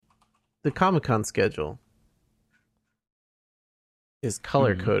the Comic-Con schedule is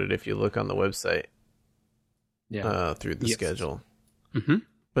color coded if you look on the website. Yeah. Through the schedule. Mm-hmm.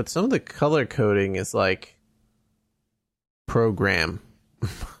 But some of the color coding is like program.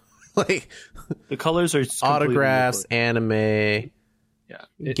 Like the colors are autographs, anime,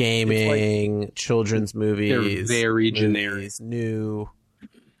 gaming, children's movies. They're very generic. New,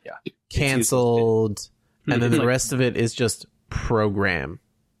 canceled. And then the rest of it is just program.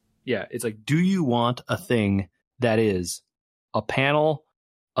 Yeah, it's like, do you want a thing that is a panel,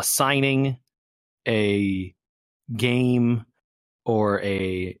 a signing, a game, or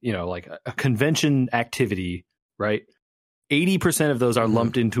a, like a convention activity, right? 80% of those are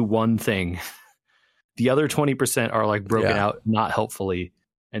lumped into one thing. The other 20% are like broken out, not helpfully.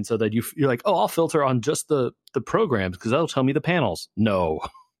 And so that you're like, oh, I'll filter on just the programs because that'll tell me the panels. No,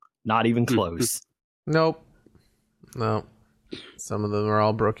 not even close. Nope. No. Some of them are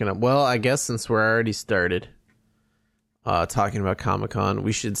all broken up. Well, I guess since we're already started talking about Comic-Con,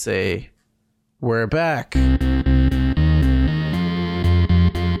 we should say we're back.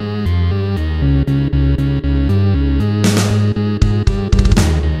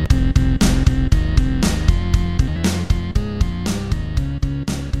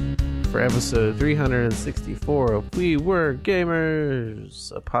 For episode 364 of We Were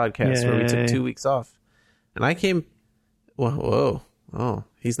Gamers, a podcast where we took 2 weeks off. And I came... Whoa. Oh,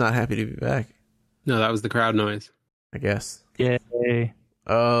 he's not happy to be back. No, that was the crowd noise. I guess. Yay.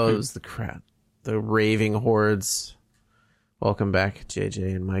 Oh, it was the crowd. The raving hordes. Welcome back,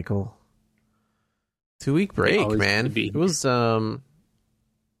 JJ and Michael. 2-week break, man. It was, What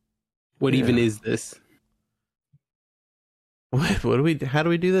even is this? What do we... How do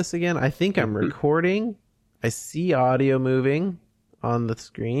we do this again? I think I'm recording. I see audio moving on the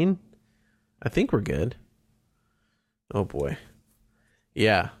screen. I think we're good. Oh, boy.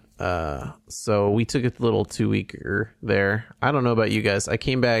 Yeah. So we took a little 2-weeker there. I don't know about you guys. I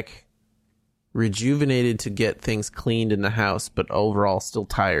came back rejuvenated to get things cleaned in the house, but overall still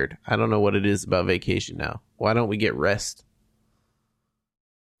tired. I don't know what it is about vacation now. Why don't we get rest?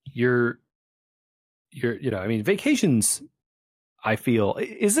 Vacations, I feel,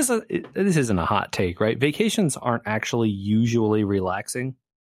 this isn't a hot take, right? Vacations aren't actually usually relaxing.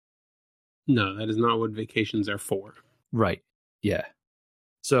 No, that is not what vacations are for. Right. Yeah.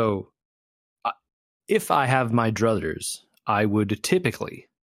 So if I have my druthers, I would typically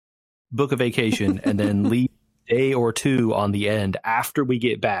book a vacation and then leave a day or two on the end after we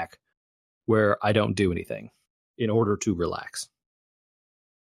get back where I don't do anything in order to relax.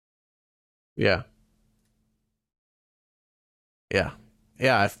 Yeah. Yeah.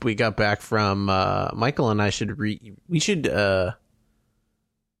 Yeah, if we got back from Michael and I should we should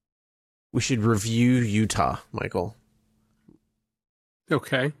review Utah, Michael.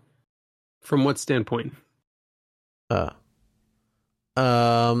 Okay. From what standpoint? Like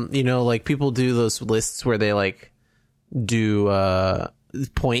people do those lists where they like do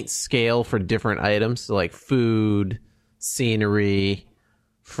point scale for different items, so like food, scenery,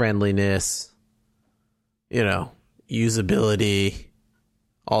 friendliness, usability,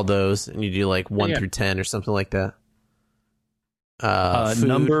 all those, and you do like 1 through 10 or something like that. Food,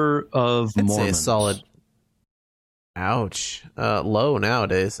 number of I'd Mormons. say a solid. Ouch. Low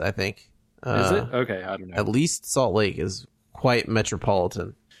nowadays, I think. Is it? Okay, I don't know. At least Salt Lake is quite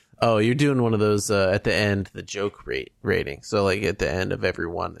metropolitan. Oh, you're doing one of those at the end, the joke rating. So like at the end of every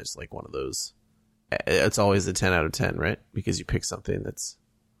one, there's like one of those. It's always a 10 out of 10, right? Because you pick something that's...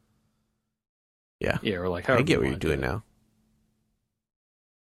 Yeah. Yeah, or like... I get what you're doing now.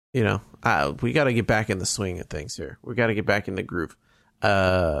 We got to get back in the swing of things here. We got to get back in the groove.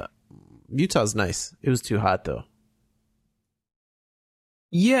 Utah's nice. It was too hot, though.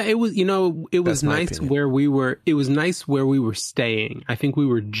 Yeah, it was, it was nice where we were. It was nice where we were staying. I think we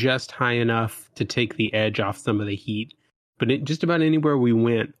were just high enough to take the edge off some of the heat. But just about anywhere we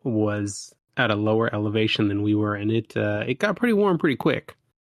went was at a lower elevation than we were, and it got pretty warm pretty quick.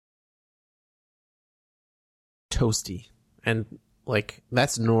 Toasty. And like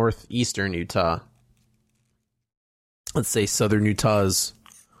that's northeastern Utah. Let's say southern Utah is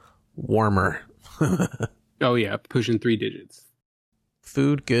warmer. Oh yeah, pushing 3 digits.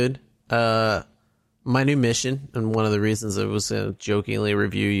 Food good. My new mission, and one of the reasons I was going to jokingly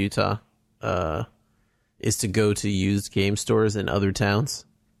review Utah, is to go to used game stores in other towns.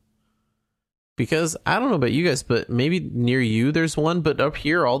 Because I don't know about you guys, but maybe near you there's one, but up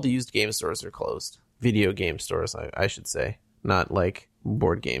here all the used game stores are closed. Video game stores, I should say. Not like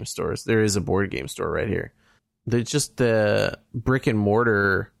board game stores. There is a board game store right here. They're just the brick and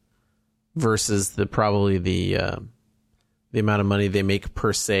mortar versus probably the the amount of money they make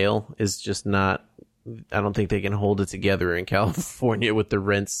per sale is just not. I don't think they can hold it together in California with the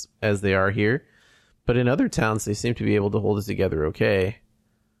rents as they are here. But in other towns, they seem to be able to hold it together okay.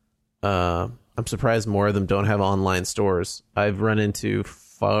 I'm surprised more of them don't have online stores. I've run into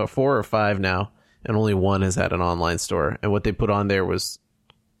 4 or 5 now, and only one has had an online store. And what they put on there was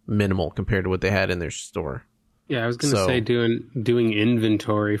minimal compared to what they had in their store. Yeah, I was going to say doing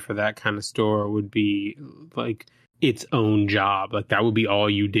inventory for that kind of store would be like its own job. Like that would be all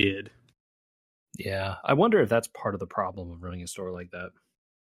you did. Yeah, I wonder if that's part of the problem of running a store like that.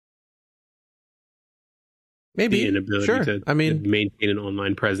 Maybe the inability to maintain an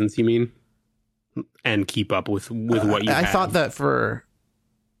online presence. You mean, and keep up with what you. I have. thought that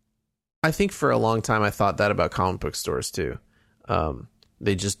I think for a long time I thought that about comic book stores too.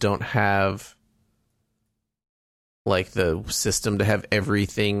 They just don't have like the system to have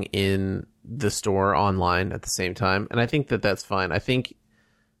everything in the store online at the same time, and I think that that's fine. I think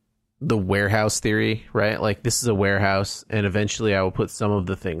the warehouse theory, right? Like this is a warehouse, and eventually I will put some of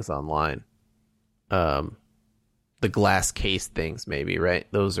the things online. The glass case things, maybe, right?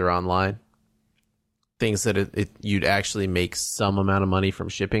 Those are online. Things that you'd actually make some amount of money from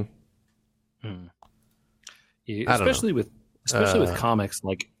shipping. Yeah, especially with comics,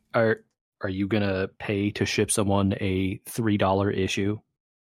 like are you gonna pay to ship someone a $3 issue?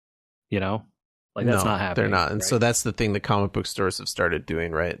 You know, like that's not happening. They're not, and right? So that's the thing the comic book stores have started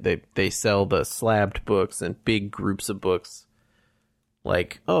doing, right? They sell the slabbed books and big groups of books.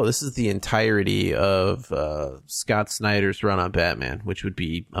 Like, oh, this is the entirety of Scott Snyder's run on Batman, which would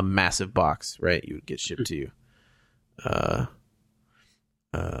be a massive box, right? You would get shipped to you.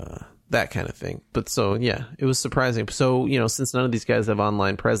 That kind of thing. But so, yeah, it was surprising. So, since none of these guys have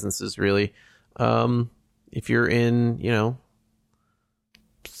online presences, really, if you're in,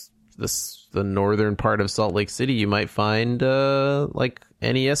 the northern part of Salt Lake City, you might find, like,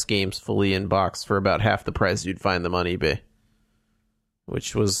 NES games fully in box for about half the price you'd find them on eBay.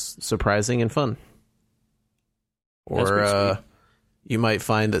 Which was surprising and fun. Or you might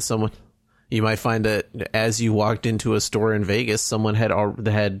find that as you walked into a store in Vegas, someone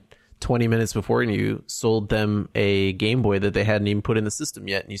had 20 minutes before you sold them a Game Boy that they hadn't even put in the system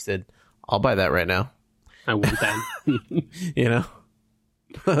yet, and you said, "I'll buy that right now. I want that." Yeah,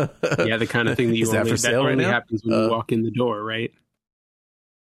 the kind of thing that only happens when you walk in the door, right?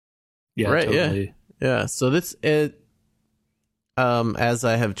 Yeah, right. Totally. Yeah. So this it. As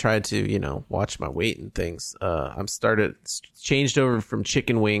I have tried to, watch my weight and things, I'm changed over from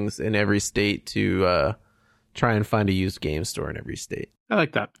chicken wings in every state to try and find a used game store in every state. I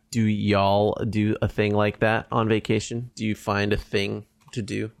like that. Do y'all do a thing like that on vacation? Do you find a thing to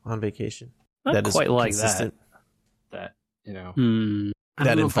do on vacation? Not that quite is like consistent? that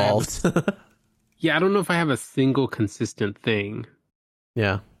That involved. Yeah, I don't know if I have a single consistent thing.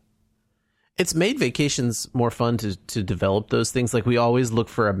 Yeah. It's made vacations more fun to develop those things. Like we always look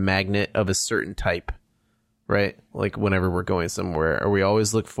for a magnet of a certain type, right? Like whenever we're going somewhere, or we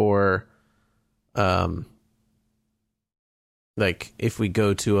always look for, like if we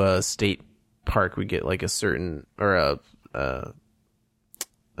go to a state park, we get like a certain, or a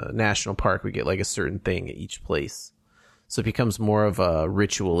national park, we get like a certain thing at each place. So it becomes more of a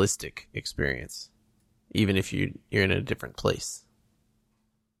ritualistic experience, even if you're in a different place.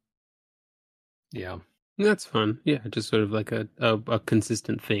 Yeah, that's fun. Yeah, just sort of like a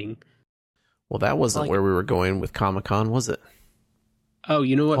consistent thing. Well, that wasn't where we were going with Comic-Con, was it? Oh,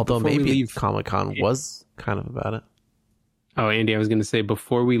 you know what? Although maybe Comic-Con was kind of about it. Oh, Andy, I was going to say,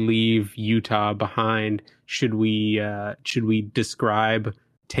 before we leave Utah behind, should we describe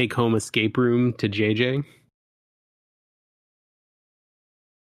Take Home Escape Room to JJ?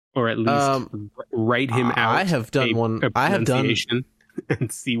 Or at least write him out. I have done one. I have done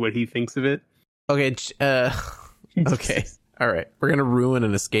and see what he thinks of it. Okay. Okay. All right. We're gonna ruin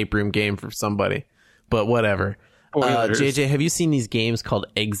an escape room game for somebody, but whatever. JJ, have you seen these games called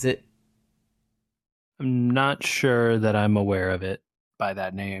Exit? I'm not sure that I'm aware of it by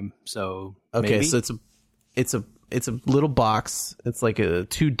that name. So okay, maybe? So it's a little box. It's like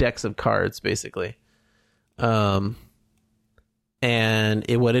 2 decks of cards, basically. And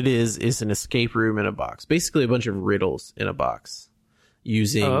what it is an escape room in a box. Basically, a bunch of riddles in a box,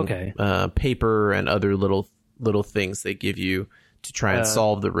 using paper and other little things they give you to try and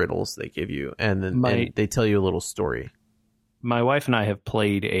solve the riddles they give you, and then and they tell you a little story. My wife and I have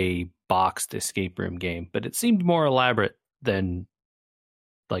played a boxed escape room game, but it seemed more elaborate than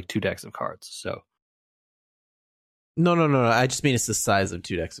like 2 decks of cards. So no. I just mean it's the size of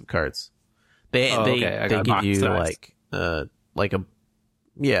 2 decks of cards. They give you size. like a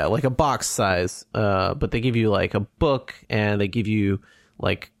yeah, like a box size. But they give you like a book, and they give you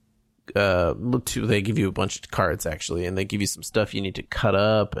like they give you a bunch of cards actually, and they give you some stuff you need to cut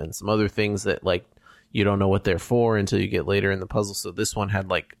up and some other things that like you don't know what they're for until you get later in the puzzle. So this one had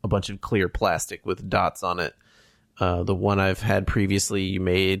like a bunch of clear plastic with dots on it. The one I've had previously,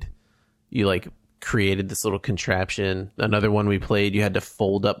 you like created this little contraption. Another one we played, you had to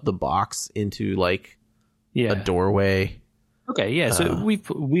fold up the box into like a doorway. Okay, yeah. So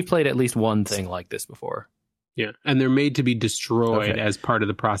we've played at least one thing like this before. Yeah, and they're made to be destroyed as part of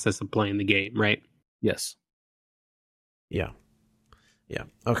the process of playing the game, right? Yes. Yeah.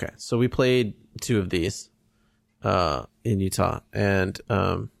 Okay, so we played 2 of these in Utah, and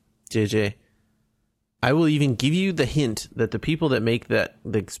JJ, I will even give you the hint that the people that make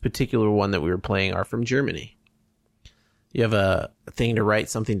this particular one that we were playing are from Germany. You have a thing to write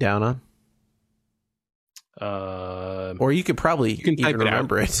something down on? Or you could probably even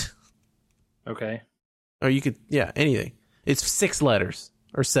remember it. Okay. Or you could, anything. It's 6 letters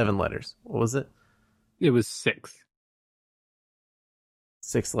or 7 letters. What was it? It was 6.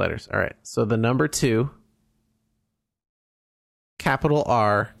 6 letters. All right. So the number 2, capital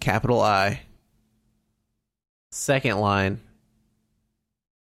R, capital I, second line,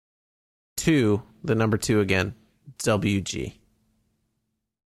 2, the number 2 again, WG.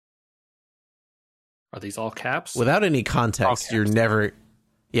 Are these all caps? Without any context, you're never...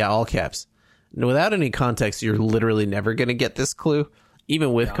 Yeah, all caps. Without any context, you're literally never going to get this clue.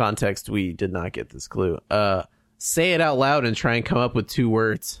 Even with context, we did not get this clue. Say it out loud and try and come up with 2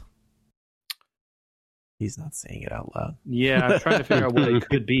 words. He's not saying it out loud. Yeah, I'm trying to figure out what it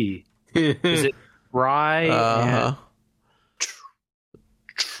could be. Is it try and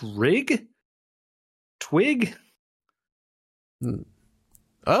trig? Twig?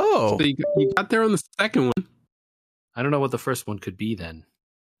 Oh. So you got there on the second one. I don't know what the first one could be then.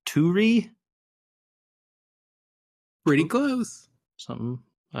 Turi? Pretty close. Something.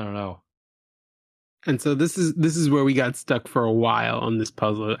 I don't know. And so this is where we got stuck for a while on this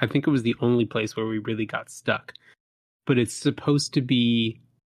puzzle. I think it was the only place where we really got stuck. But it's supposed to be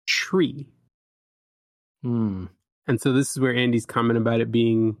tree. And so this is where Andy's comment about it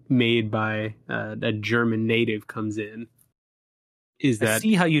being made by a German native comes in. Is that I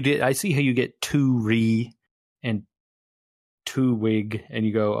see how you get Turi and Twig, and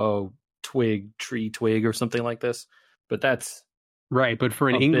you go, oh, twig, tree, twig, or something like this. But that's right. But for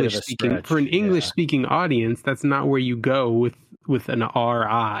an English speaking audience, that's not where you go with an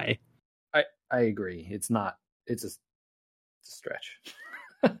RI. I agree. It's not. It's a stretch.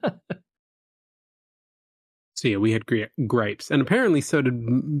 So yeah, we had gripes, and apparently so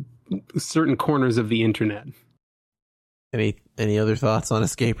did certain corners of the internet. Any other thoughts on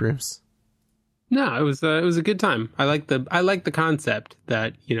escape rooms? No, it was a good time. I like the concept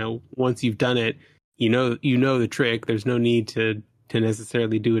that, once you've done it, you know the trick. There's no need to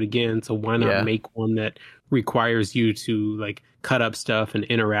necessarily do it again. So why not make one that requires you to like cut up stuff and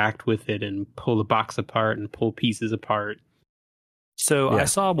interact with it and pull the box apart and pull pieces apart. So I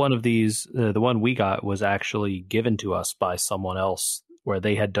saw one of these. The one we got was actually given to us by someone else, where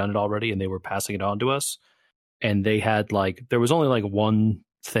they had done it already and they were passing it on to us. And they had there was only one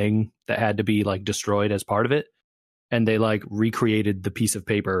thing that had to be destroyed as part of it, and they recreated the piece of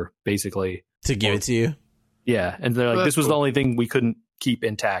paper basically to give it to you. Yeah, and they're this was cool. The only thing we couldn't keep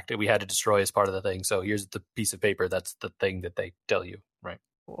intact, and we had to destroy as part of the thing. So here's the piece of paper. That's the thing that they tell you, right?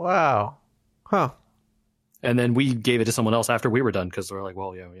 Wow, huh? And then we gave it to someone else after we were done because they're like,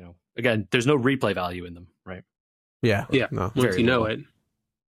 well, again, there's no replay value in them, right? Yeah. No, once you know it.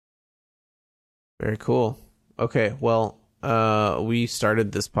 Very cool. Okay, well. We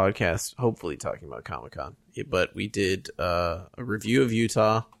started this podcast hopefully talking about Comic-Con, but we did a review of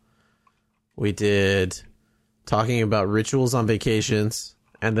Utah. We did talking about rituals on vacations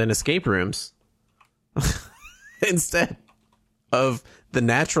and then escape rooms instead of the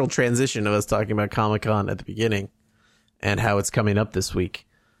natural transition of us talking about Comic-Con at the beginning and how it's coming up this week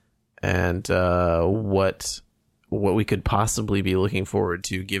and what we could possibly be looking forward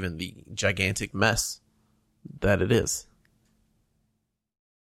to given the gigantic mess that it is.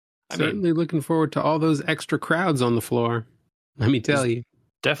 Certainly looking forward to all those extra crowds on the floor. Let me tell you.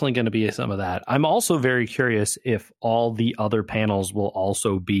 Definitely going to be some of that. I'm also very curious if all the other panels will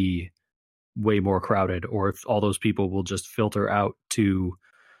also be way more crowded, or if all those people will just filter out to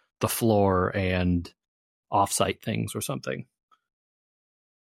the floor and offsite things or something.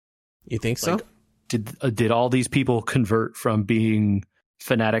 You think so? Did all these people convert from being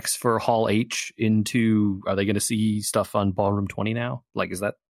fanatics for Hall H into, are they going to see stuff on Ballroom 20 now? Is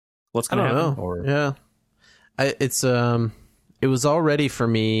that what's going to happen? Or... Yeah, it's it was already for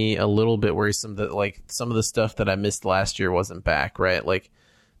me a little bit worrisome that like some of the stuff that I missed last year wasn't back, right? Like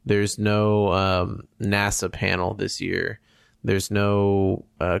there's no NASA panel this year. There's no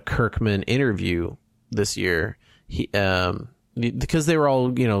Kirkman interview this year. Because they were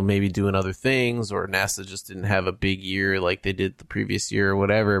all, you know, maybe doing other things, or NASA just didn't have a big year like they did the previous year or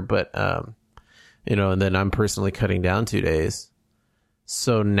whatever. But, you know, and then I'm personally cutting down 2 days.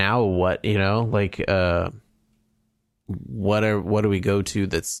 So now what, you know, like, what do we go to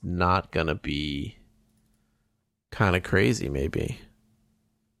that's not going to be kind of crazy maybe?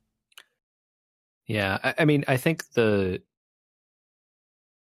 Yeah. I mean, I think this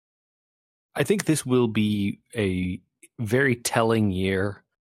will be a very telling year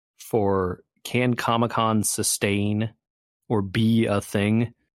for, can Comic-Con sustain or be a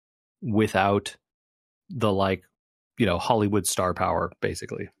thing without the, like, you know, Hollywood star power,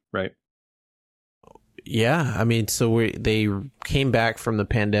 basically, right? Yeah, I mean, so they came back from the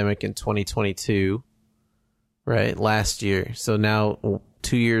pandemic in 2022, right? Last year. So now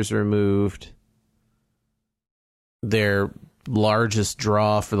 2 years removed, their largest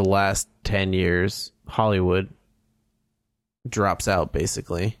draw for the last 10 years, Hollywood, drops out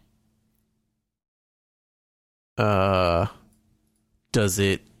basically. Does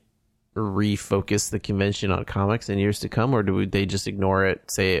it refocus the convention on comics in years to come, or do they just ignore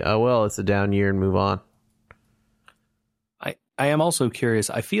it, say, oh well, it's a down year, and move on? I am also curious.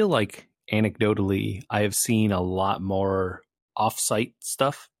 I feel like anecdotally I have seen a lot more off-site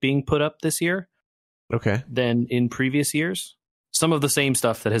stuff being put up this year than in previous years. Some of the same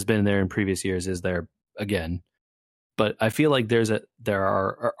stuff that has been there in previous years is there again. But I feel like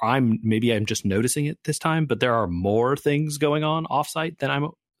I'm just noticing it this time, but there are more things going on offsite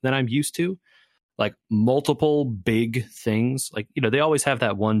than I'm used to. Like multiple big things. Like, you know, they always have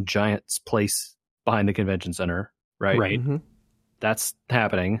that one giant place behind the convention center, right? Right. Mm-hmm. That's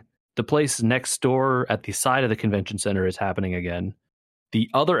happening. The place next door at the side of the convention center is happening again. The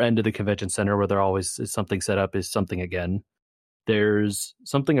other end of the convention center, where there always is something set up, is something again. There's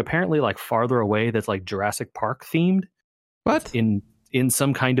something apparently like farther away that's like Jurassic Park themed. What? In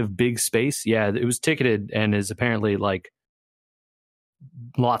some kind of big space. Yeah, it was ticketed and is apparently like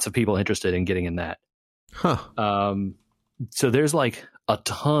lots of people interested in getting in that. Huh. So there's like a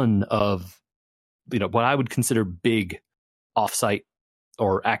ton of, you know, what I would consider big offsite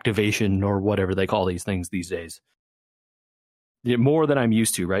or activation or whatever they call these things these days. Yeah, more than I'm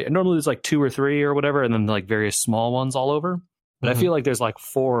used to, right? And normally there's like 2 or 3 or whatever, and then like various small ones all over. But I feel like there's like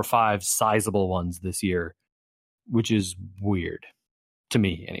 4 or 5 sizable ones this year, which is weird to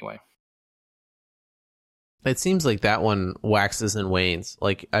me anyway. It seems like that one waxes and wanes.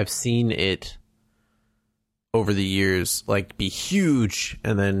 Like I've seen it over the years, like be huge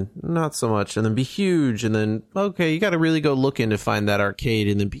and then not so much, and then be huge and then okay, you got to really go looking to find that arcade,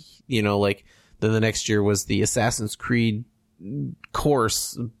 and then be, you know, like then the next year was the Assassin's Creed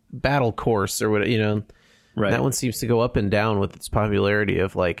battle course or what, you know. Right. That one seems to go up and down with its popularity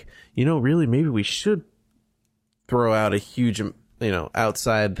of like, you know, really maybe we should throw out a huge, you know,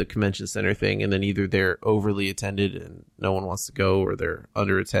 outside the convention center thing, and then either they're overly attended and no one wants to go, or they're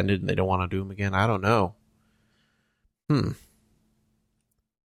under attended and they don't want to do them again. I don't know.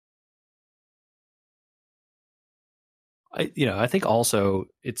 I think also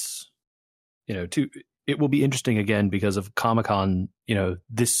it's, you know, it will be interesting again because of Comic-Con, you know,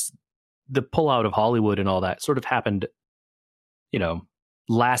 the pullout of Hollywood and all that sort of happened, you know,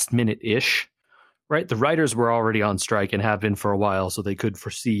 last minute-ish, right? The writers were already on strike and have been for a while, so they could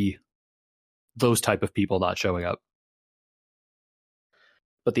foresee those type of people not showing up.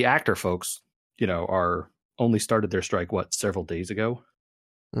 But the actor folks, you know, are only started their strike, several days ago?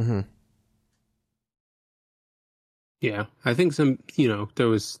 Mm-hmm. Yeah, I think you know, there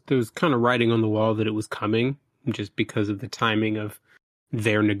was kind of writing on the wall that it was coming just because of the timing of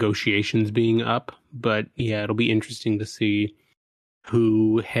their negotiations being up. But yeah, it'll be interesting to see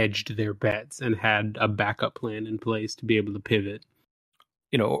who hedged their bets and had a backup plan in place to be able to pivot.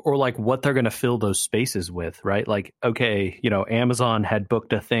 You know, or like what they're going to fill those spaces with, right? Like, okay, you know, Amazon had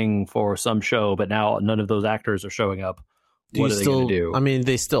booked a thing for some show, but now none of those actors are showing up. What are they going to do? I mean,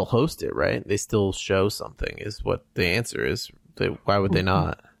 they still host it, right? They still show something is what the answer is. Why would they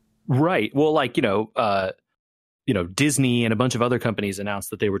not? Right. Well, like, you know, Disney and a bunch of other companies announced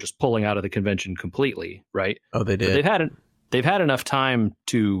that they were just pulling out of the convention completely, right? Oh, they did. But they've had enough time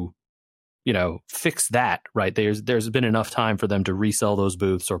to, you know, fix that, right? There's been enough time for them to resell those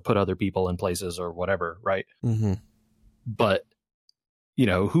booths or put other people in places or whatever, right? Mm-hmm. But, you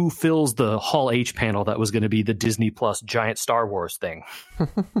know, who fills the Hall H panel that was going to be the Disney Plus giant Star Wars thing,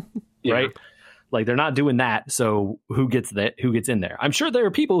 yeah. right? Like they're not doing that. So who gets in there? I'm sure there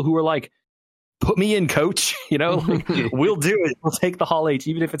are people who are like, put me in, coach. Like, we'll do it. We'll take the Hall H,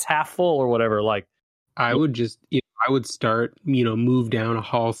 even if it's half full or whatever. Like, I would start, move down a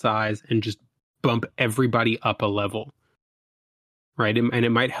hall size and just bump everybody up a level. Right. And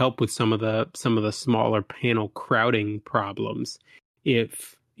it might help with some of the smaller panel crowding problems.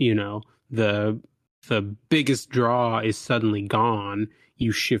 If, the biggest draw is suddenly gone,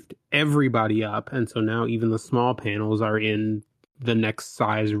 you shift everybody up. And so now even the small panels are in the next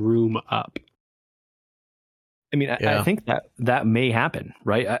size room up. I mean, I think that may happen,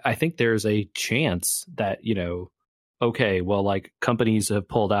 right? I think there's a chance that, okay, well, like companies have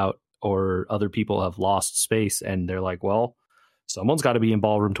pulled out or other people have lost space and they're like, well, someone's got to be in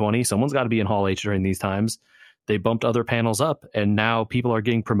ballroom 20. Someone's got to be in Hall H during these times. They bumped other panels up and now people are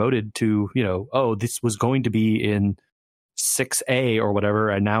getting promoted to, oh, this was going to be in 6A or whatever.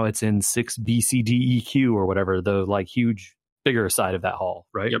 And now it's in 6BCDEQ or whatever, the like huge, bigger side of that hall,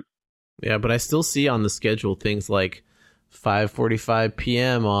 right? Yep. Yeah, but I still see on the schedule things like 5:45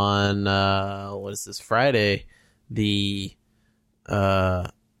 p.m. on what is this, Friday? The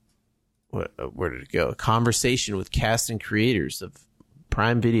where did it go? A conversation with cast and creators of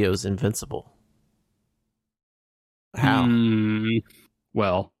Prime Video's Invincible. How?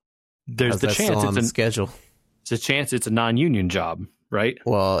 Well, there's the chance it's on the schedule. There's a chance it's a non-union job, right?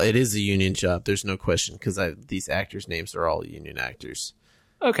 Well, it is a union job. There's no question because these actors' names are all union actors.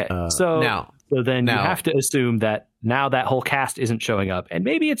 Okay, so then you have to assume that now that whole cast isn't showing up, and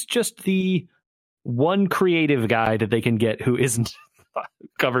maybe it's just the one creative guy that they can get who isn't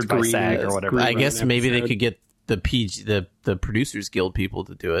covered by SAG or whatever. I guess maybe they could get the Producers Guild people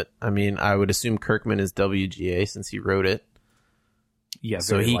to do it. I mean, I would assume Kirkman is WGA since he wrote it. Yeah,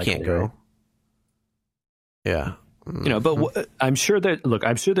 so he can't go. Yeah, but I'm sure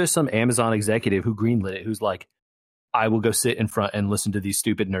there's some Amazon executive who greenlit it who's like, I will go sit in front and listen to these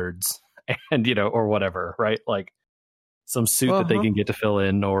stupid nerds and, or whatever, right? Like some suit that they can get to fill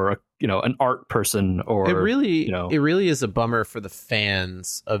in or, an art person or it really is a bummer for the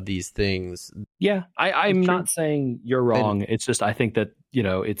fans of these things. Yeah. I'm not saying you're wrong. It's just, I think that,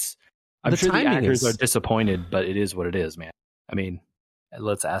 I'm sure the actors are disappointed, but it is what it is, man. I mean,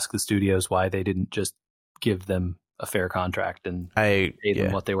 let's ask the studios why they didn't just give them a fair contract and pay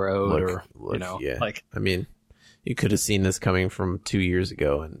them what they were owed I mean, you could have seen this coming from 2 years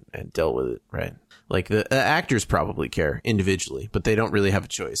ago and dealt with it, right? Like the actors probably care individually, but they don't really have a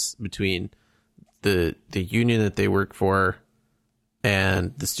choice between the union that they work for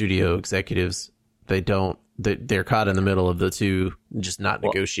and the studio executives. They're caught in the middle of the two, just not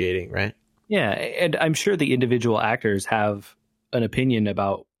negotiating, right? Yeah, and I'm sure the individual actors have an opinion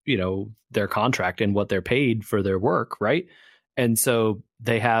about, their contract and what they're paid for their work, right? And so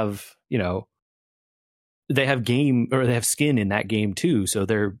they have, they have skin in that game too. So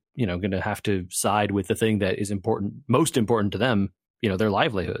they're, going to have to side with the thing that is most important to them, their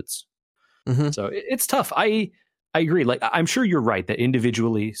livelihoods. Mm-hmm. So it's tough. I agree. Like, I'm sure you're right that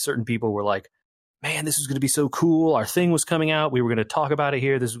individually certain people were like, man, this is going to be so cool. Our thing was coming out. We were going to talk about it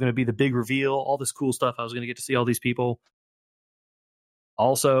here. This was going to be the big reveal, all this cool stuff. I was going to get to see all these people.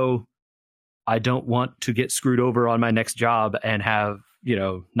 Also, I don't want to get screwed over on my next job and have,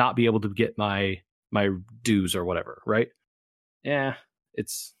 not be able to get my dues or whatever, right? Yeah,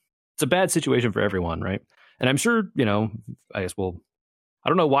 it's a bad situation for everyone, right? And I'm sure, I guess I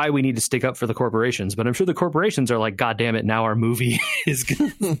don't know why we need to stick up for the corporations, but I'm sure the corporations are like, God damn it, now our movie is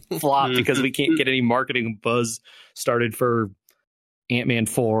going to flop because we can't get any marketing buzz started for Ant-Man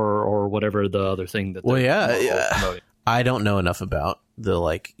 4 or whatever the other thing that promoting. I don't know enough about the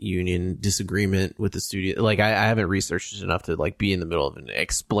like union disagreement with the studio. Like I haven't researched enough to like be in the middle of it and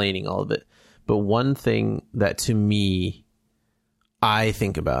explaining all of it. But one thing that to me, I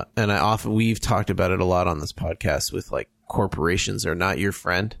think about, and we've talked about it a lot on this podcast with like corporations are not your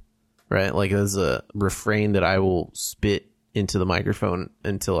friend, right? Like there's a refrain that I will spit into the microphone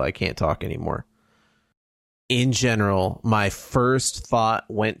until I can't talk anymore. In general, my first thought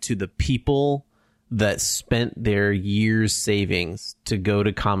went to the people that spent their year's savings to go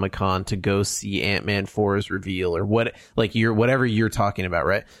to Comic-Con to go see Ant-Man 4's reveal or whatever you're talking about,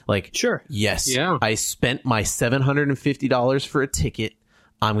 right? Like, sure. Yes. Yeah. I spent my $750 for a ticket.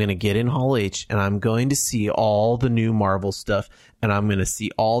 I'm going to get in Hall H and I'm going to see all the new Marvel stuff and I'm going to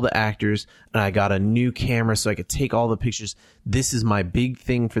see all the actors and I got a new camera so I could take all the pictures. This is my big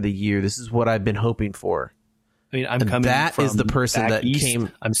thing for the year. This is what I've been hoping for. I mean, that is the person that east. came.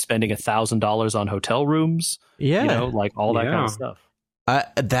 I'm spending $1,000 on hotel rooms. Yeah, like all that kind of stuff.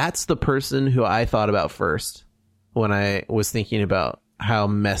 That's the person who I thought about first when I was thinking about how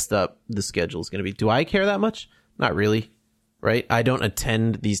messed up the schedule is going to be. Do I care that much? Not really, right? I don't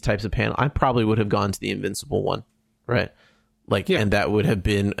attend these types of panels. I probably would have gone to the Invincible one, right? Like, yeah. And that would have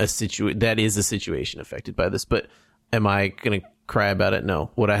been a situation affected by this. But am I going to cry about it?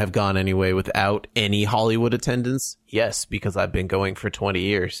 No. Would I have gone anyway without any Hollywood attendance? Yes, because I've been going for 20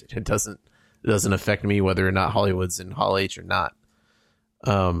 years. It doesn't affect me whether or not Hollywood's in Hall H or not.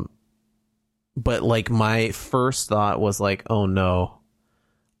 But like my first thought was like, oh no,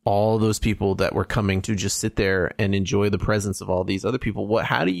 all those people that were coming to just sit there and enjoy the presence of all these other people.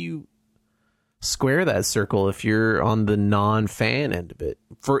 How do you square that circle if you're on the non-fan end of it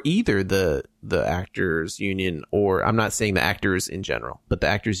for either the actors union, or I'm not saying the actors in general, but the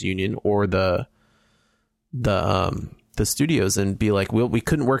actors union or the studios, and be like, well, we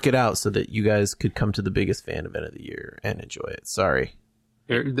couldn't work it out so that you guys could come to the biggest fan event of the year and enjoy it. Sorry.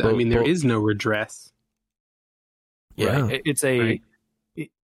 There is no redress. Yeah. Right?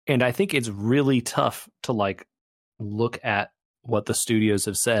 And I think it's really tough to like look at what the studios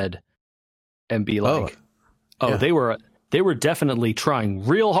have said and be like, yeah. they were definitely trying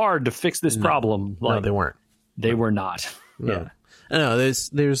real hard to fix this problem. Like, no, they weren't. They were not. No. Yeah. No,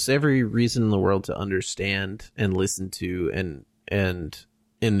 there's every reason in the world to understand and listen to and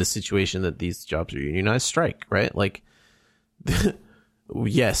in the situation that these jobs are unionized, strike, right? Like,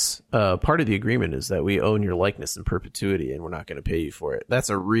 yes, part of the agreement is that we own your likeness in perpetuity and we're not going to pay you for it. That's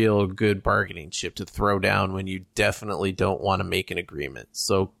a real good bargaining chip to throw down when you definitely don't want to make an agreement.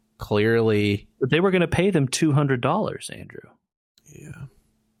 So clearly, but they were going to pay them $200, Andrew. Yeah.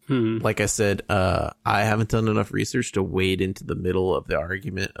 Like I said, I haven't done enough research to wade into the middle of the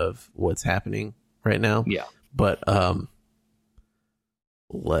argument of what's happening right now. Yeah. But,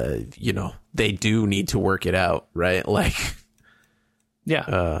 they do need to work it out, right? Like,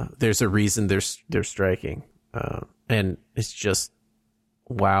 yeah, there's a reason they're striking. And it's just,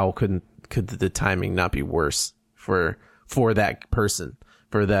 wow, could the timing not be worse for that person,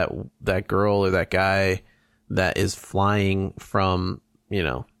 for that girl or that guy that is flying from,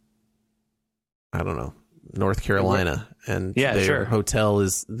 I don't know, North Carolina, and their hotel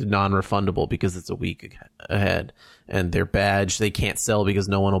is non-refundable because it's a week ahead, and their badge they can't sell because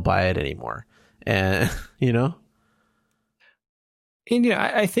no one will buy it anymore. And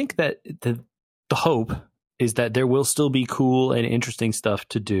I think that the hope is that there will still be cool and interesting stuff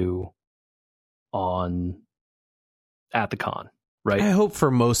to do at the con, right? I hope for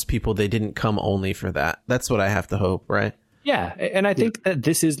most people they didn't come only for that. That's what I have to hope, right? Yeah, and I think that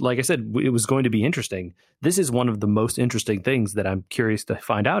this is, like I said, it was going to be interesting. This is one of the most interesting things that I'm curious to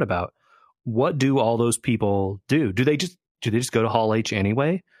find out about. What do all those people do? Do they just go to Hall H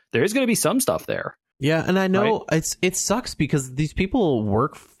anyway? There is going to be some stuff there. Yeah, and I know it sucks because these people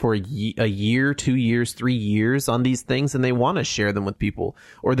work for a year, 2 years, 3 years on these things, and they want to share them with people.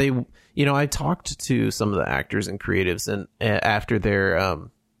 Or they, I talked to some of the actors and creatives, and after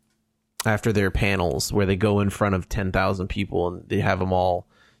their panels where they go in front of 10,000 people and they have them all,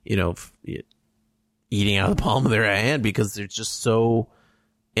 eating out of the palm of their hand because they're just so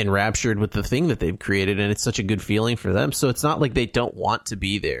enraptured with the thing that they've created, and it's such a good feeling for them. So it's not like they don't want to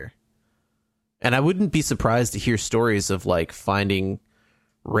be there. And I wouldn't be surprised to hear stories of like finding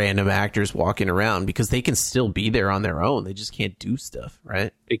random actors walking around because they can still be there on their own. They just can't do stuff,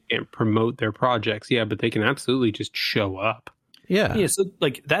 right? They can't promote their projects. Yeah, but they can absolutely just show up. Yeah. Yeah. So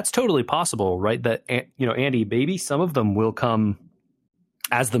like that's totally possible, right? That, Andy, maybe some of them will come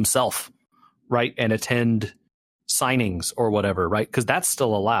as themselves, right? And attend signings or whatever, right? Because that's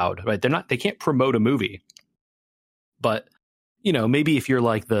still allowed, right? They can't promote a movie, but maybe if you're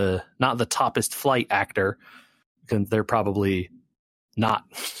like not the toppest flight actor, then they're probably not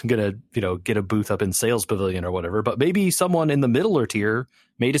gonna, get a booth up in Sales Pavilion or whatever. But maybe someone in the middler tier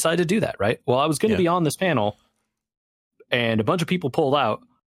may decide to do that, right? Well, I was going to be on this panel, and a bunch of people pulled out.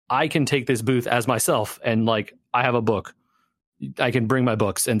 I can take this booth as myself, and like I have a book. I can bring my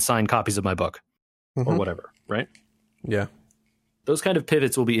books and sign copies of my book, or whatever, right? Yeah. Those kind of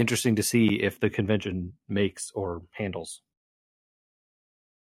pivots will be interesting to see if the convention makes or handles.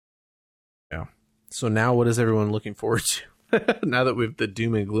 Yeah. So now what is everyone looking forward to? Now that we've the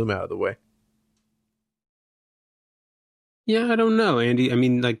doom and gloom out of the way. Yeah, I don't know, Andy. I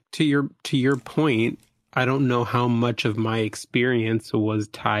mean, like to your point, I don't know how much of my experience was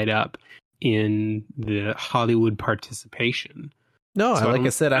tied up in the Hollywood participation. No, so like I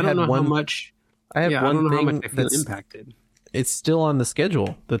said, I had one much. I have one thing that's impacted. It's still on the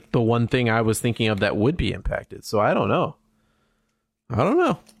schedule. The one thing I was thinking of that would be impacted. So I don't know.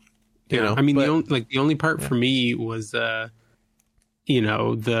 I mean, the only part for me was,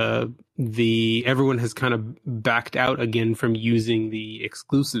 the everyone has kind of backed out again from using the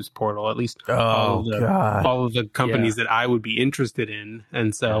exclusives portal, at least all of the companies that I would be interested in.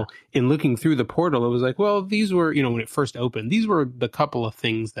 And so in looking through the portal, it was like, well, these were, when it first opened, these were the couple of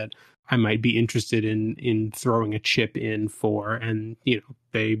things that I might be interested in throwing a chip in for. And,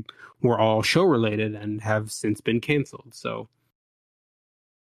 they were all show related and have since been canceled. So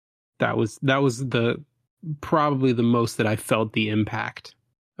that was probably the most that I felt the impact.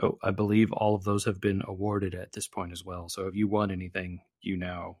 Oh, I believe all of those have been awarded at this point as well. So if you won anything, you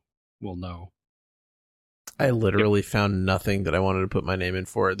now will know. I literally found nothing that I wanted to put my name in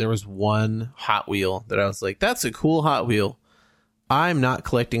for. There was one Hot Wheel that I was like, that's a cool Hot Wheel. I'm not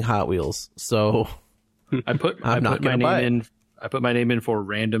collecting Hot Wheels, so I put my name in for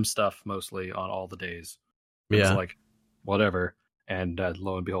random stuff mostly on all the days. It's like whatever, and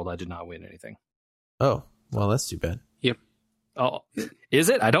lo and behold, I did not win anything. Oh, well, that's too bad. Yep. Oh, is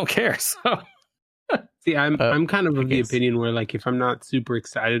it? I don't care. So, see, I'm kind of the opinion where, like, if I'm not super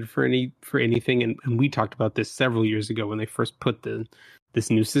excited for anything, and we talked about this several years ago when they first put this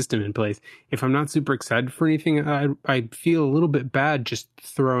new system in place. If I'm not super excited for anything, I feel a little bit bad just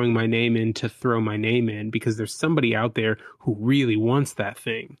throwing my name in to throw my name in, because there's somebody out there who really wants that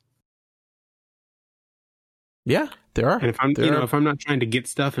thing. Yeah, there are. And if I'm, if I'm not trying to get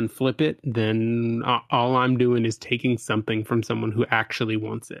stuff and flip it, then all I'm doing is taking something from someone who actually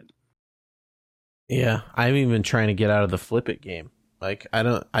wants it. Yeah, I'm even trying to get out of the flip it game. Like,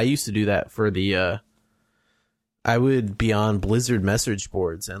 I used to do that for the, I would be on Blizzard message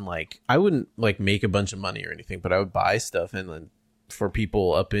boards, and like, I wouldn't like make a bunch of money or anything, but I would buy stuff and then for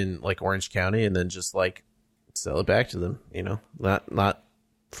people up in like Orange County, and then just like sell it back to them, not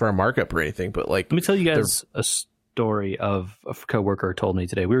for a markup or anything, but like, let me tell you guys a story of a coworker told me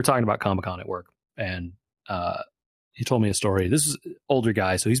today. We were talking about Comic-Con at work, and he told me a story. This is an older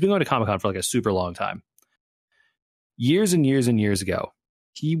guy, so he's been going to Comic-Con for like a super long time. Years and years and years ago,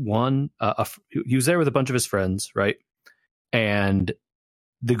 he won. He was there with a bunch of his friends, right? And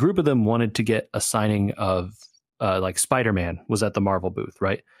the group of them wanted to get a signing of like Spider-Man was at the Marvel booth,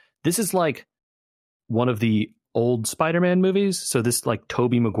 right? This is like one of the old Spider-Man movies, so this like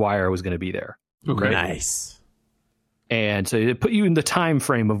Tobey Maguire was going to be there. Okay, right? Nice. And so it put you in the time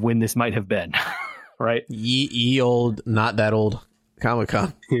frame of when this might have been, right? Ye old, not that old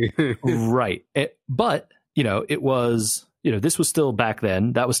Comic-Con. Right. But it was, this was still back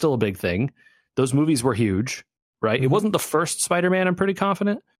then. That was still a big thing. Those movies were huge, right? Mm-hmm. It wasn't the first Spider-Man, I'm pretty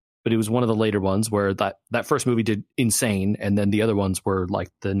confident, but it was one of the later ones where that first movie did insane, and then the other ones were like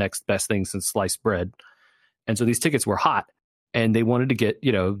the next best thing since sliced bread. And so these tickets were hot, and they wanted to get,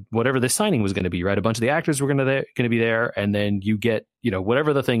 whatever the signing was going to be, right? A bunch of the actors were going to be there, and then you get,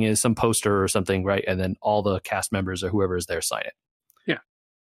 whatever the thing is, some poster or something, right? And then all the cast members or whoever is there sign it. Yeah.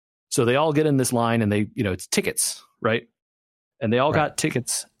 So they all get in this line, and they, it's tickets, right? And they all got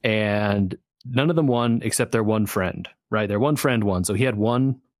tickets, and none of them won except their one friend, right? Their one friend won. So he had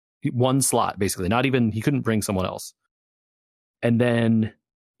one slot, basically. Not even, he couldn't bring someone else. And then,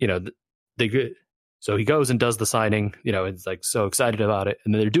 so he goes and does the signing, it's like so excited about it.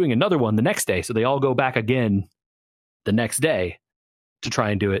 And then they're doing another one the next day. So they all go back again the next day to try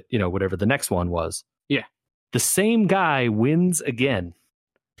and do it, whatever the next one was. Yeah. The same guy wins again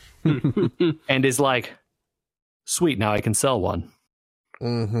and is like, sweet, now I can sell one.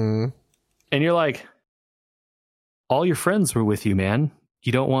 Mm-hmm. And you're like, all your friends were with you, man.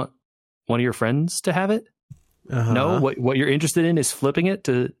 You don't want one of your friends to have it? Uh-huh. No, what you're interested in is flipping it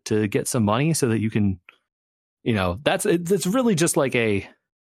to get some money so that you can, it's really just like and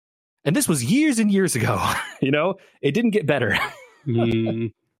this was years and years ago, it didn't get better.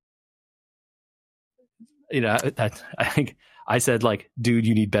 I think I said like, dude,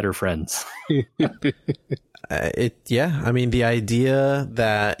 you need better friends. I mean, the idea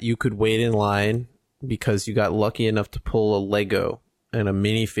that you could wait in line because you got lucky enough to pull a Lego and a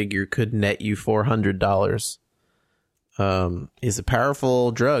minifigure could net you $400 is a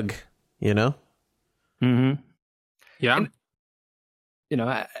powerful drug, Mm-hmm. Yeah.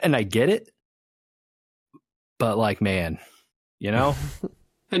 And I get it, but like, man,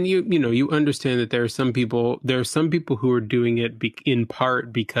 And you understand that there are some people who are doing it in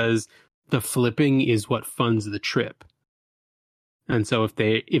part because the flipping is what funds the trip. And so if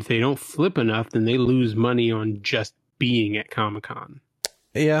they don't flip enough, then they lose money on just being at Comic-Con.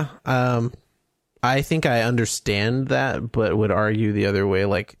 Yeah. I think I understand that, but would argue the other way,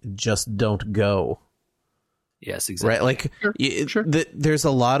 like, just don't go. Yes, exactly. Right? Like, sure. There's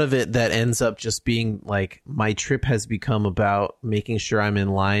a lot of it that ends up just being like, my trip has become about making sure I'm in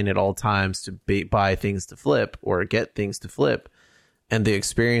line at all times to buy things to flip or get things to flip. and the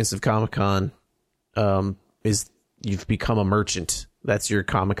experience of Comic-Con is you've become a merchant. That's your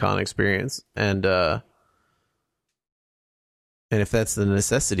Comic-Con experience. And if that's the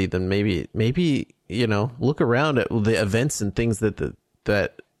necessity, then maybe look around at the events and things that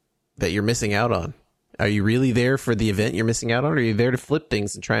you're missing out on. Are you really there for the event you're missing out on, or are you there to flip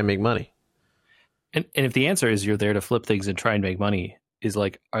things and try and make money? And if the answer is you're there to flip things and try and make money, is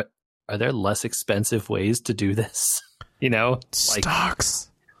like, are there less expensive ways to do this? Stocks.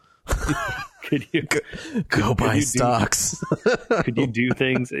 Could you go buy stocks? Could you do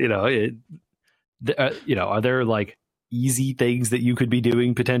things? Are there like easy things that you could be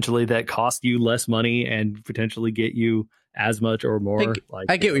doing potentially that cost you less money and potentially get you as much or more?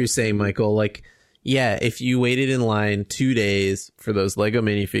 I get what you're saying, Michael. Like, yeah, if you waited in line 2 days for those Lego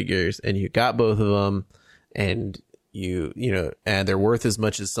minifigures and you got both of them, and and they're worth as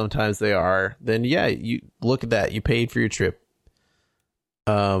much as sometimes they are, then yeah, you look at that. You paid for your trip.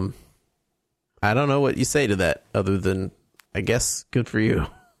 I don't know what you say to that other than, I guess, good for you,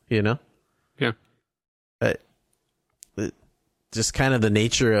 Yeah. But just kind of the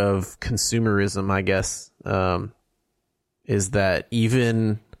nature of consumerism, I guess, is that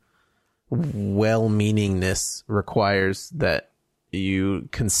even well-meaningness requires that you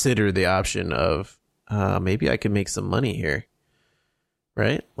consider the option of, maybe I can make some money here,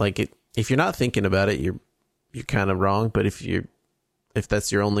 right? Like, if you're not thinking about it, you're kind of wrong. But if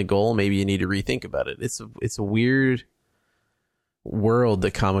that's your only goal, maybe you need to rethink about it. It's a weird world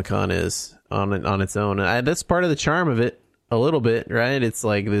that Comic-Con is on its own, and that's part of the charm of it, a little bit, right? It's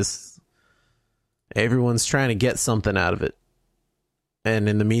like this, everyone's trying to get something out of it, and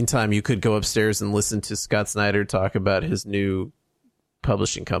in the meantime, you could go upstairs and listen to Scott Snyder talk about his new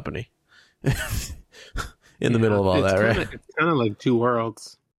publishing company in the middle of all that, right? It's kind of like two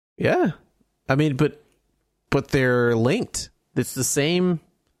worlds. Yeah, I mean, but they're linked. It's the same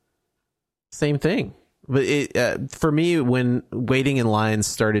thing. But for me, when waiting in lines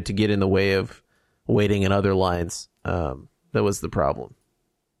started to get in the way of waiting in other lines, that was the problem.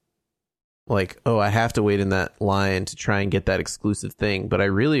 Like, oh, I have to wait in that line to try and get that exclusive thing, but I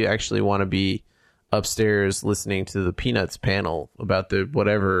really actually want to be upstairs listening to the Peanuts panel about the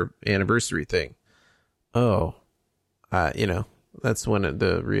whatever anniversary thing. Oh, that's when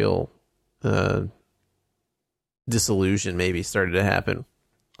the real disillusion maybe started to happen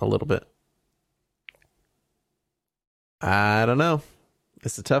a little bit. I don't know.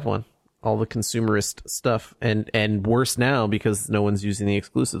 It's a tough one. All the consumerist stuff, and worse now because no one's using the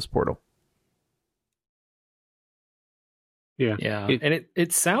exclusives portal. Yeah. And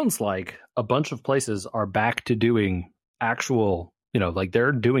it sounds like a bunch of places are back to doing actual, like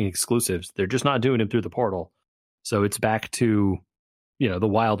they're doing exclusives. They're just not doing them through the portal. So it's back to, the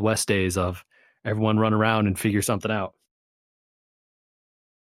Wild West days of everyone run around and figure something out.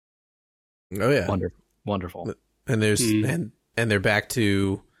 Oh yeah. Wonderful. And there's and they're back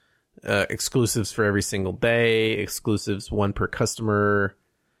to exclusives for every single day, exclusives one per customer.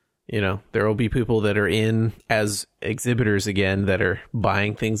 There will be people that are in as exhibitors again that are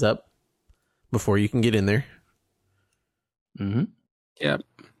buying things up before you can get in there. Mm-hmm. Yep.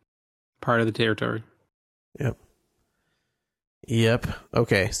 Part of the territory. Yep.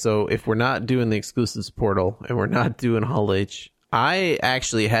 Okay, so if we're not doing the exclusives portal and we're not doing Hall H, I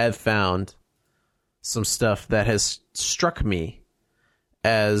actually have found some stuff that has struck me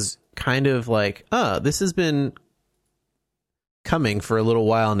as kind of like, this has been coming for a little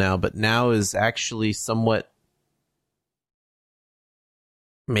while now, but now is actually somewhat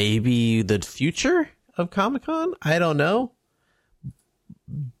maybe the future of Comic-Con? I don't know.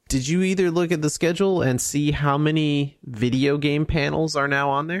 Did you either look at the schedule and see how many video game panels are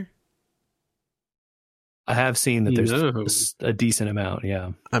now on there? I have seen that there's a decent amount,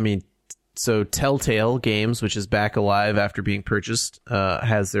 yeah. I mean, so Telltale Games, which is back alive after being purchased,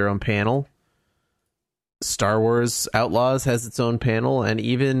 has their own panel. Star Wars Outlaws has its own panel, and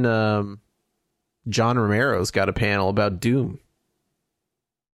even John Romero's got a panel about Doom.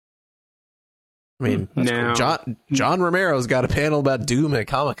 I mean, now, cool. John Romero's got a panel about Doom at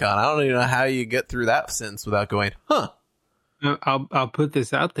Comic-Con. I don't even know how you get through that sentence without going, huh? I'll put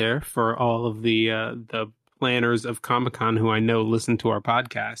this out there for all of the planners of Comic-Con who I know listen to our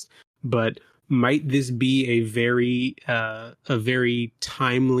podcast. But might this be a very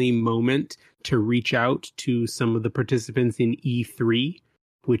timely moment to reach out to some of the participants in E3,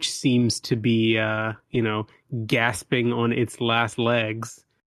 which seems to be gasping on its last legs,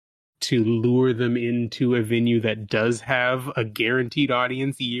 to lure them into a venue that does have a guaranteed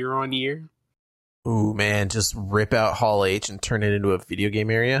audience year on year? Ooh, man, just rip out Hall H and turn it into a video game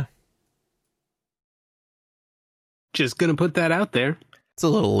area? Just gonna put that out there. It's a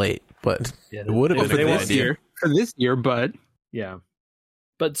little late, but it would have been a good idea. For this year, but yeah.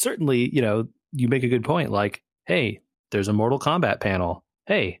 But certainly, you make a good point. Like, hey, there's a Mortal Kombat panel.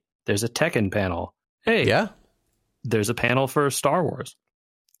 Hey, there's a Tekken panel. Hey, yeah, there's a panel for Star Wars.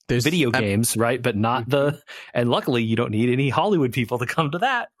 There's video games, right? But not and luckily you don't need any Hollywood people to come to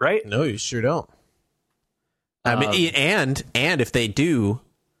that, right? No, you sure don't. I mean, and if they do,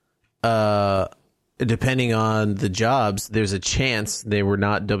 depending on the jobs, there's a chance they were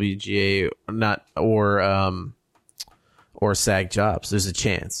not WGA, or SAG jobs. There's a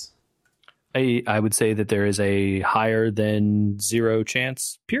chance. I would say that there is a higher than 0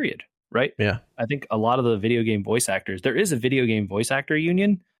 chance, period, right? Yeah. I think a lot of the video game voice actors, there is a video game voice actor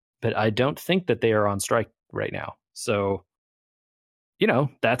union, but I don't think that they are on strike right now. So,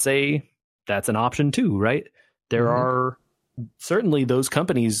 that's an option too, right? There are certainly those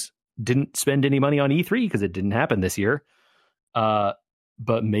companies didn't spend any money on E3 because it didn't happen this year.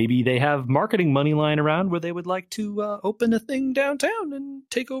 But maybe they have marketing money lying around where they would like to open a thing downtown and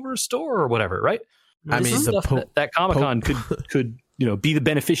take over a store or whatever, right? I mean, stuff that Comic-Con could be the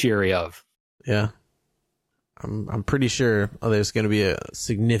beneficiary of. Yeah. I'm pretty sure there's going to be a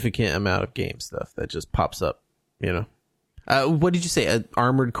significant amount of game stuff that just pops up, What did you say?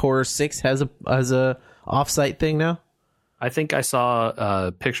 Armored Core 6 has a offsite thing now? I think I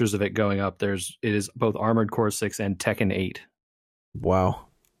saw pictures of it going up. It is both Armored Core 6 and Tekken 8. Wow.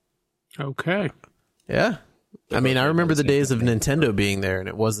 Okay. Yeah. I mean, I remember the days of Nintendo being there, and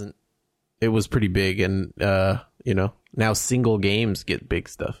it was pretty big, and now single games get big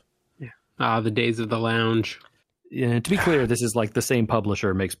stuff. Yeah. The days of the lounge. Yeah, to be clear, this is like the same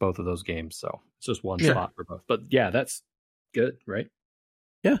publisher makes both of those games, so it's just one spot for both. But yeah, that's good, right?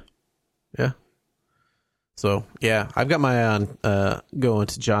 Yeah. Yeah. So, yeah, I've got my eye on going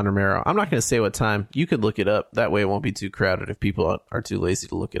to John Romero. I'm not going to say what time. You could look it up. That way it won't be too crowded if people are too lazy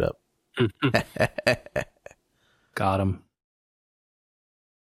to look it up. Got him.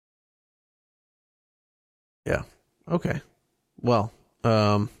 Yeah. Okay. Well,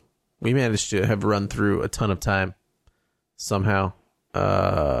 we managed to have run through a ton of time somehow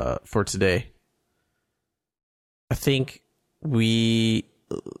for today. I think we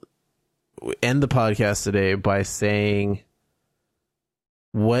end the podcast today by saying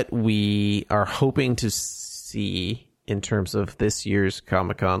what we are hoping to see in terms of this year's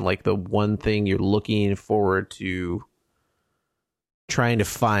Comic-Con, like the one thing you're looking forward to trying to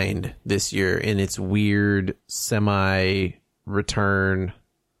find this year in its weird semi-return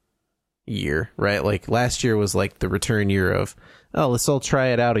year, right? Like last year was like the return year of, let's all try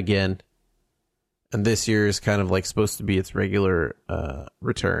it out again. And this year is kind of like supposed to be its regular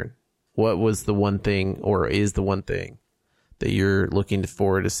return. What was the one thing, or is the one thing, that you're looking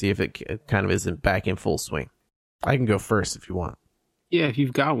forward to see if it kind of isn't back in full swing? I can go first if you want. Yeah, if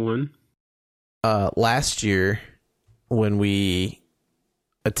you've got one. Last year, when we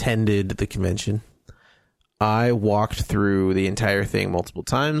attended the convention, I walked through the entire thing multiple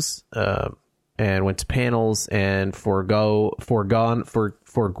times, and went to panels and forGwent.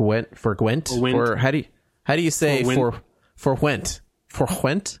 Or how do you say ForHwent?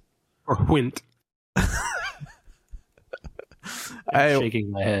 ForHwent? ForHwent. I'm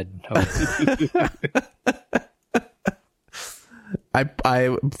shaking my head.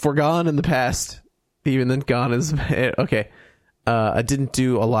 I forgone in the past, even then gone is okay. I didn't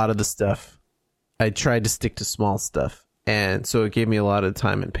do a lot of the stuff. I tried to stick to small stuff, and so it gave me a lot of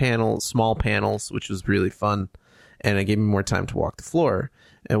time in small panels, which was really fun, and it gave me more time to walk the floor.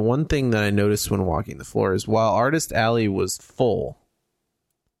 And one thing that I noticed when walking the floor is while Artist Alley was full,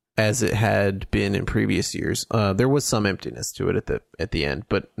 as it had been in previous years, there was some emptiness to it at the end,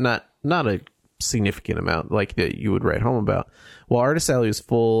 but not a significant amount like that you would write home about. While Artist Alley was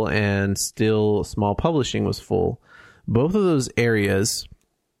full and still small publishing was full, both of those areas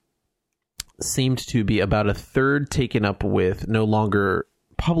seemed to be about a third taken up with no longer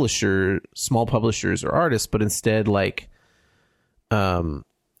small publishers or artists, but instead like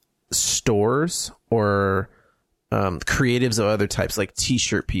stores or creatives of other types, like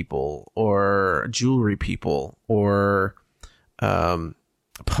t-shirt people or jewelry people or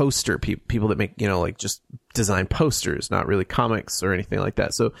poster people that make, like just design posters, not really comics or anything like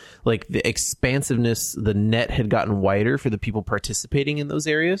that. So like the expansiveness, the net had gotten wider for the people participating in those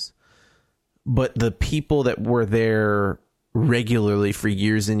areas, but the people that were there regularly for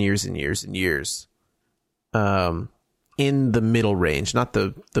years and years and years and years, in the middle range, not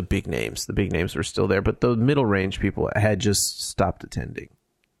the big names. The big names were still there, but the middle range people had just stopped attending.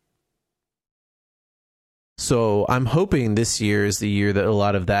 So I'm hoping this year is the year that a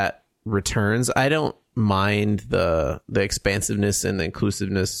lot of that returns. I don't mind the expansiveness and the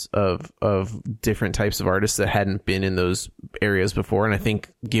inclusiveness of different types of artists that hadn't been in those areas before. And I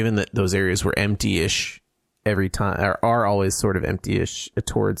think given that those areas were empty-ish every time, or are always sort of empty-ish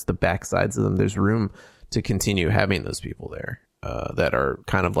towards the back sides of them, there's room to continue having those people there that are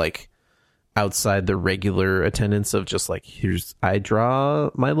kind of like outside the regular attendance of just like, I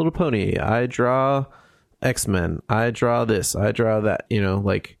draw My Little Pony, I draw X-Men, I draw this, I draw that,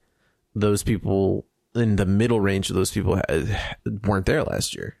 like those people in the middle range of those people weren't there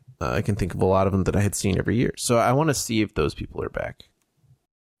last year. I can think of a lot of them that I had seen every year. So I want to see if those people are back.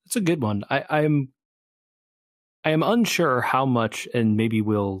 It's a good one. I am unsure how much, and maybe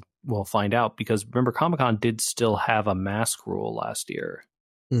we'll find out, because remember, Comic-Con did still have a mask rule last year.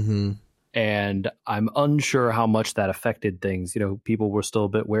 Mm-hmm. And I'm unsure how much that affected things. People were still a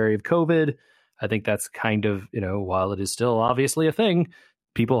bit wary of COVID. I think that's kind of, while it is still obviously a thing,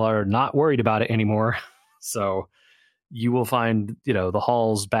 people are not worried about it anymore. So you will find, the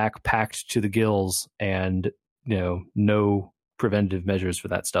halls back packed to the gills, and, no preventative measures for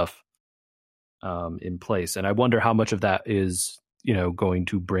that stuff in place. And I wonder how much of that is, going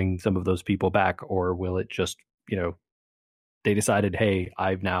to bring some of those people back, or will it just, they decided, hey,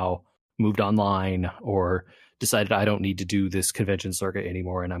 I've now moved online, or decided I don't need to do this convention circuit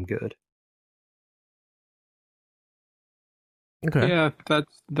anymore and I'm good. Okay. Yeah,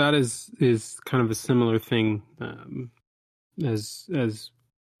 that is kind of a similar thing as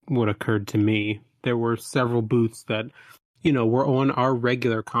what occurred to me. There were several booths that, were on our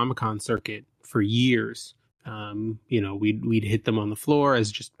regular Comic-Con circuit for years. We'd hit them on the floor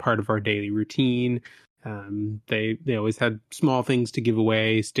as just part of our daily routine. They always had small things to give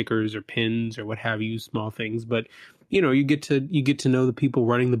away, stickers or pins or what have you, small things. But you get to know the people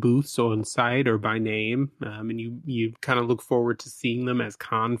running the booths on site or by name, and you kind of look forward to seeing them as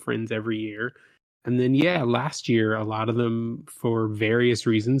con friends every year. And then last year a lot of them, for various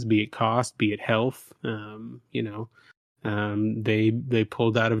reasons, be it cost, be it health, they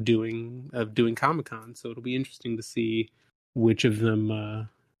pulled out of doing Comic-Con. So it'll be interesting to see which of them,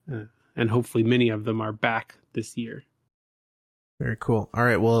 and hopefully many of them, are back this year. Very cool. All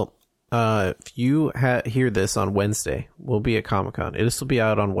right. Well, if you hear this on Wednesday, we'll be at Comic-Con. This will be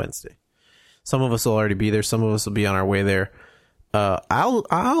out on Wednesday. Some of us will already be there. Some of us will be on our way there.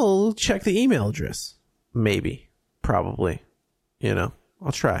 I'll check the email address. Maybe. Probably.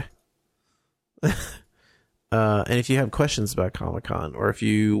 I'll try. And if you have questions about Comic-Con, or if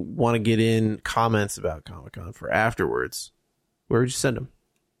you want to get in comments about Comic-Con for afterwards, where would you send them?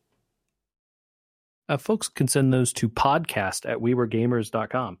 Folks can send those to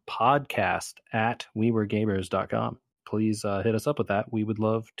podcast@weweregamers.com. podcast@weweregamers.com. Please hit us up with that. We would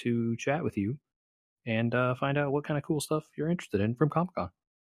love to chat with you and find out what kind of cool stuff you're interested in from Comic-Con.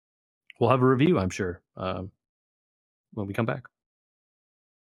 We'll have a review, I'm sure, when we come back.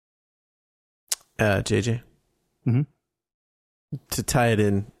 JJ? Mm-hmm. To tie it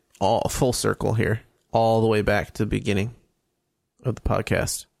in all full circle here, all the way back to the beginning of the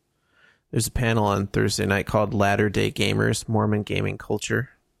podcast, there's a panel on Thursday night called Latter-day Gamers, Mormon Gaming Culture.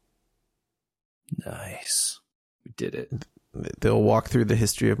 Nice. We did it. They'll walk through the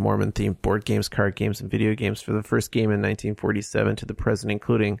history of Mormon-themed board games, card games, and video games for the first game in 1947 to the present,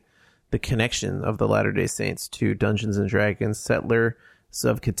 including the connection of the Latter-day Saints to Dungeons & Dragons, Settlers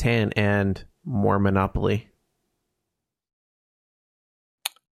of Catan, and Mormonopoly.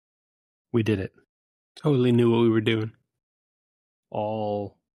 We did it. Totally knew what we were doing.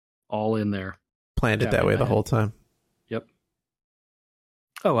 All in there. Planned it that way the whole time. Yep.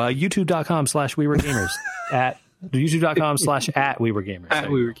 Oh, youtube.com/weweregamers. at youtube.com/@weweregamers.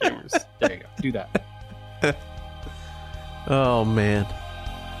 @weweregamers. There you go. Do that. Oh, man.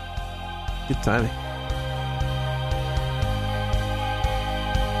 Good timing.